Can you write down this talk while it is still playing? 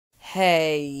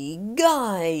Hey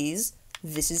guys,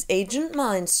 this is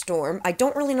AgentMindStorm. I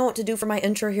don't really know what to do for my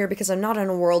intro here because I'm not in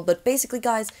a world, but basically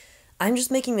guys, I'm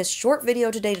just making this short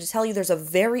video today to tell you there's a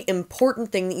very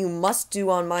important thing that you must do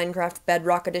on Minecraft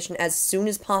Bedrock Edition as soon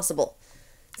as possible.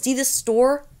 See this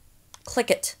store? Click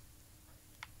it.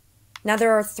 Now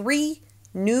there are 3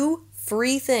 new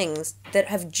free things that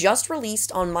have just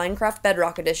released on Minecraft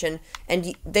Bedrock Edition,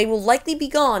 and they will likely be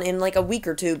gone in like a week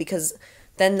or two because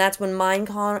then that's when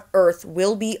Minecon Earth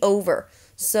will be over.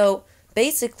 So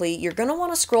basically, you're going to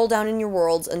want to scroll down in your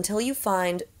worlds until you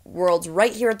find worlds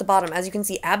right here at the bottom. As you can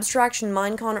see, Abstraction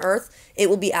Minecon Earth. It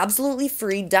will be absolutely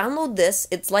free. Download this.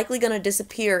 It's likely going to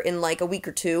disappear in like a week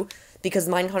or two because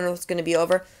Minecon Earth is going to be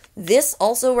over. This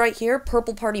also right here,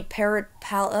 Purple Party Parrot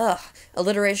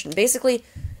Alliteration. Basically,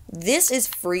 this is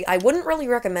free. I wouldn't really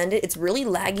recommend it. It's really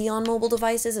laggy on mobile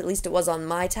devices, at least it was on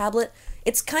my tablet.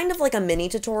 It's kind of like a mini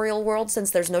tutorial world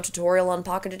since there's no tutorial on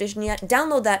Pocket Edition yet.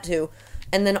 Download that too.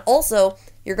 And then also,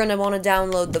 you're going to want to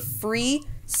download the free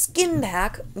skin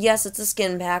pack. Yes, it's a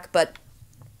skin pack, but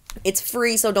it's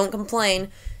free, so don't complain.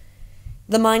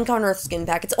 The Minecon Earth skin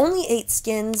pack. It's only 8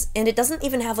 skins, and it doesn't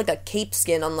even have like a cape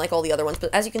skin unlike all the other ones.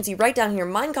 But as you can see right down here,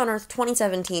 Minecon Earth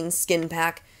 2017 skin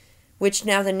pack. Which,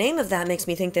 now the name of that makes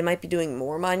me think they might be doing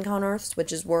more Minecon Earths,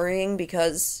 which is worrying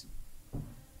because,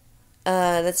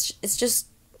 it's just,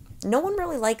 no one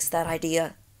really likes that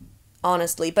idea,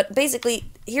 honestly. But basically,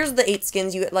 here's the 8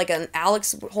 skins. You get like an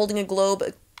Alex holding a globe,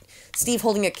 Steve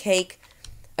holding a cake,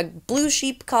 a blue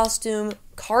sheep costume,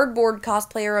 cardboard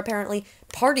cosplayer apparently,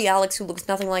 Party Alex who looks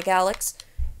nothing like Alex,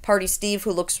 Party Steve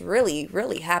who looks really,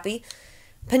 really happy,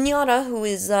 Pinata who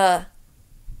is, a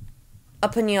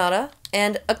pinata,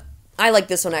 and I like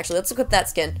this one, actually. Let's equip that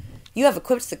skin. You have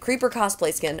equipped the Creeper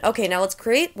cosplay skin. Okay, now let's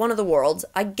create one of the worlds.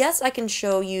 I guess I can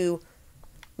show you...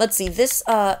 Let's see, this,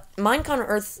 Minecon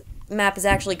Earth map is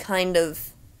actually kind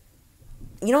of...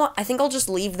 You know what? I think I'll just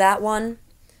leave that one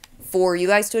for you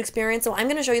guys to experience. So I'm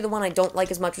going to show you the one I don't like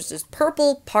as much, which is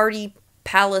Purple Party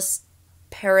Palace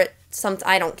Parrot something.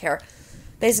 I don't care.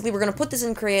 Basically, we're going to put this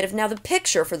in creative. Now, the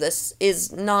picture for this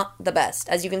is not the best.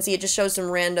 As you can see, it just shows some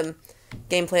random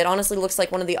gameplay. It honestly looks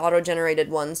like one of the auto-generated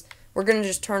ones. We're going to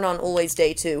just turn on Always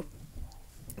Day 2.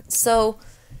 So,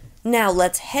 now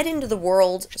let's head into the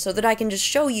world so that I can just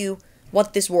show you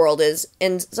what this world is.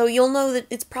 And so you'll know that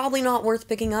it's probably not worth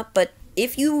picking up, but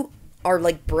if you are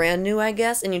like brand new, I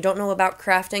guess, and you don't know about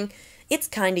crafting, it's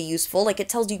kind of useful. Like, it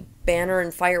tells you banner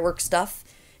and firework stuff,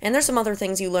 and there's some other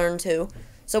things you learn too.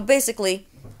 So basically,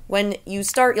 when you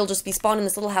start, you'll just be spawned in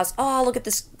this little house. Oh, look at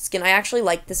this skin. I actually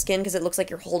like this skin because it looks like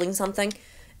you're holding something.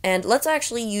 And let's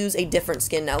actually use a different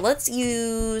skin now. Let's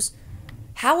use...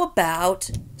 How about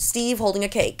Steve holding a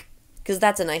cake? Because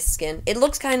that's a nice skin. It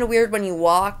looks kind of weird when you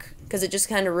walk, because it just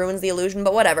kind of ruins the illusion,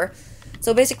 but whatever.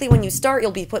 So basically, when you start,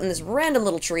 you'll be put in this random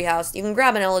little treehouse. You can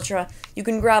grab an elytra, you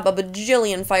can grab a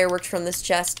bajillion fireworks from this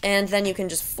chest, and then you can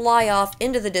just fly off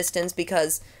into the distance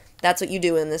because that's what you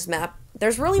do in this map.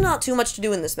 There's really not too much to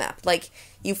do in this map. Like,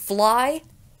 you fly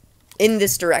in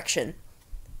this direction,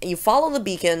 you follow the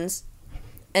beacons,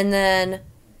 and then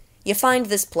you find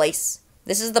this place.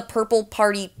 This is the Purple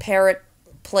Party Parrot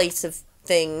place of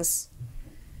things.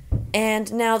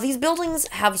 And now, these buildings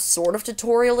have sort of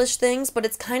tutorial-ish things, but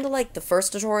it's kind of like the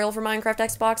first tutorial for Minecraft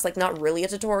Xbox, like not really a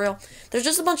tutorial. There's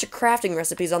just a bunch of crafting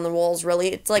recipes on the walls, really.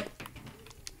 It's like,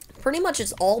 pretty much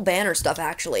it's all banner stuff,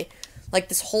 actually. Like,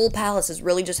 this whole palace is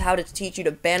really just how to teach you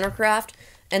to banner craft,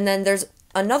 and then there's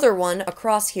another one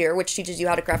across here, which teaches you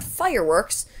how to craft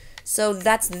fireworks, so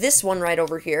that's this one right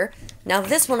over here. Now,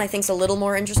 this one I think is a little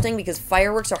more interesting, because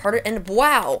fireworks are harder, and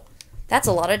wow! That's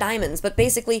a lot of diamonds, but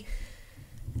basically,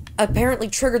 apparently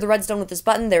trigger the redstone with this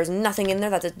button. There's nothing in there.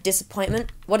 That's a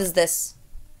disappointment. What is this?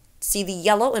 See the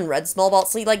yellow and red small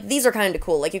balls? See, like, these are kind of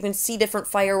cool. Like, you can see different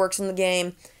fireworks in the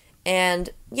game, and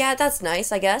yeah, that's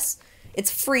nice, I guess. It's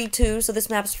free, too, so this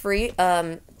map's free.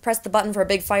 Press the button for a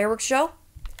big fireworks show.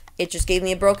 It just gave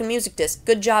me a broken music disc.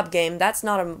 Good job, game. That's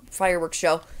not a fireworks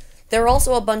show. There are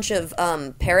also a bunch of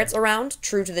parrots around,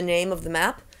 true to the name of the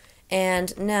map.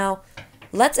 And now,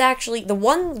 let's actually... The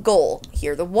one goal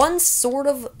here, the one sort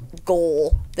of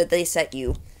goal that they set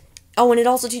you... Oh, and it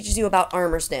also teaches you about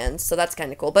armor stands, so that's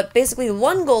kind of cool. But basically, the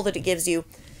one goal that it gives you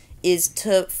is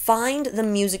to find the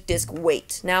music disc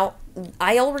weight. Now,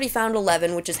 I already found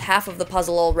 11, which is half of the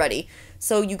puzzle already.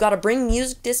 So you gotta bring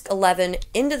music disc 11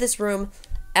 into this room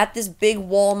at this big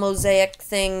wall mosaic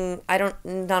thing. Not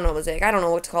mosaic, I don't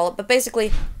know what to call it, but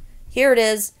basically, here it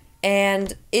is,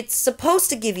 and it's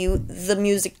supposed to give you the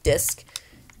music disc,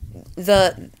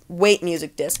 the weight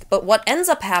music disc, but what ends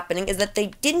up happening is that they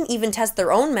didn't even test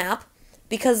their own map,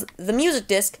 because the music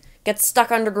disc gets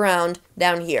stuck underground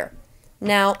down here.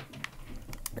 Now,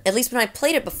 at least when I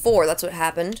played it before, that's what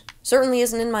happened. Certainly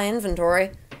isn't in my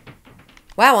inventory.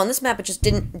 Wow, on this map it just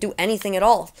didn't do anything at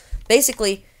all.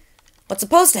 Basically, what's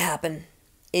supposed to happen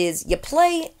is you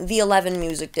play the 11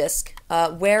 music disc.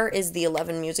 Where is the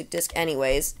 11 music disc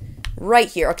anyways? Right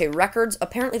here. Okay, records.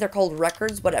 Apparently they're called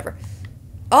records. Whatever.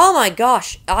 Oh my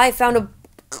gosh. I found a...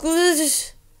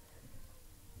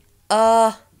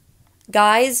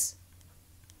 Guys.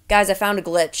 Guys, I found a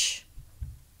glitch.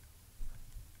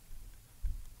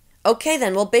 Okay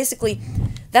then, well basically,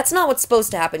 that's not what's supposed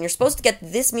to happen. You're supposed to get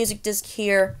this music disc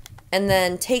here, and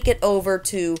then take it over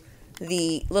to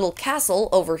the little castle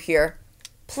over here,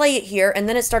 play it here, and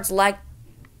then it starts lagging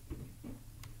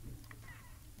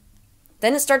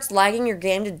your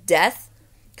game to death,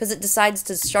 because it decides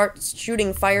to start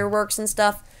shooting fireworks and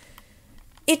stuff.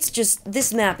 It's just,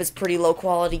 this map is pretty low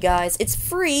quality, guys. It's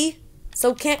free,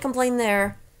 so can't complain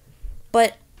there,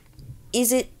 but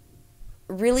is it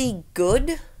really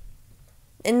good?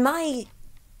 In my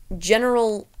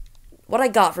general, what I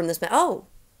got from this map, oh,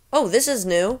 this is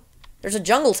new. There's a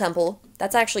jungle temple.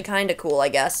 That's actually kind of cool, I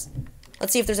guess.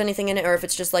 Let's see if there's anything in it, or if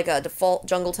it's just like a default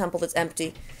jungle temple that's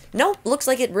empty. Nope, looks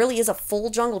like it really is a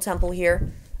full jungle temple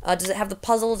here. Does it have the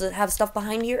puzzle? Does it have stuff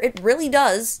behind here? It really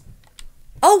does.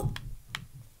 Oh!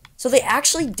 So they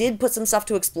actually did put some stuff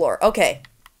to explore. Okay.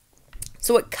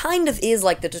 So it kind of is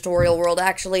like the tutorial world,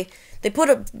 actually. They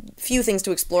put a few things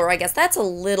to explore, I guess. That's a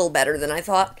little better than I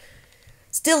thought.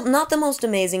 Still, not the most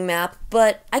amazing map,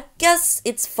 but I guess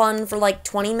it's fun for like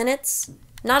 20 minutes.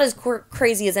 Not as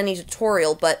crazy as any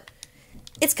tutorial, but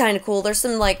it's kind of cool. There's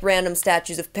some like random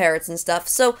statues of parrots and stuff.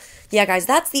 So, yeah guys,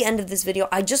 that's the end of this video.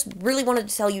 I just really wanted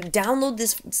to tell you, download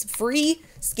this free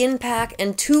skin pack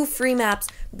and 2 free maps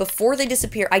before they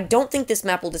disappear. I don't think this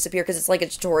map will disappear because it's like a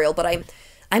tutorial, but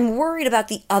I'm worried about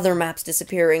the other maps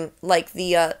disappearing, like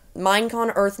the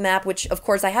Minecon Earth map, which, of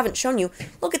course, I haven't shown you.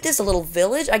 Look at this, a little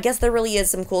village. I guess there really is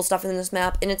some cool stuff in this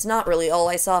map, and it's not really all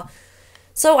I saw.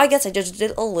 So I guess I just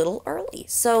did it a little early.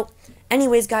 So,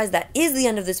 anyways, guys, that is the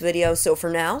end of this video. So for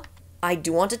now, I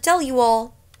do want to tell you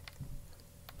all,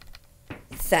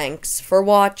 thanks for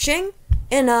watching,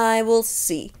 and I will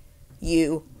see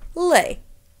you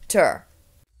later.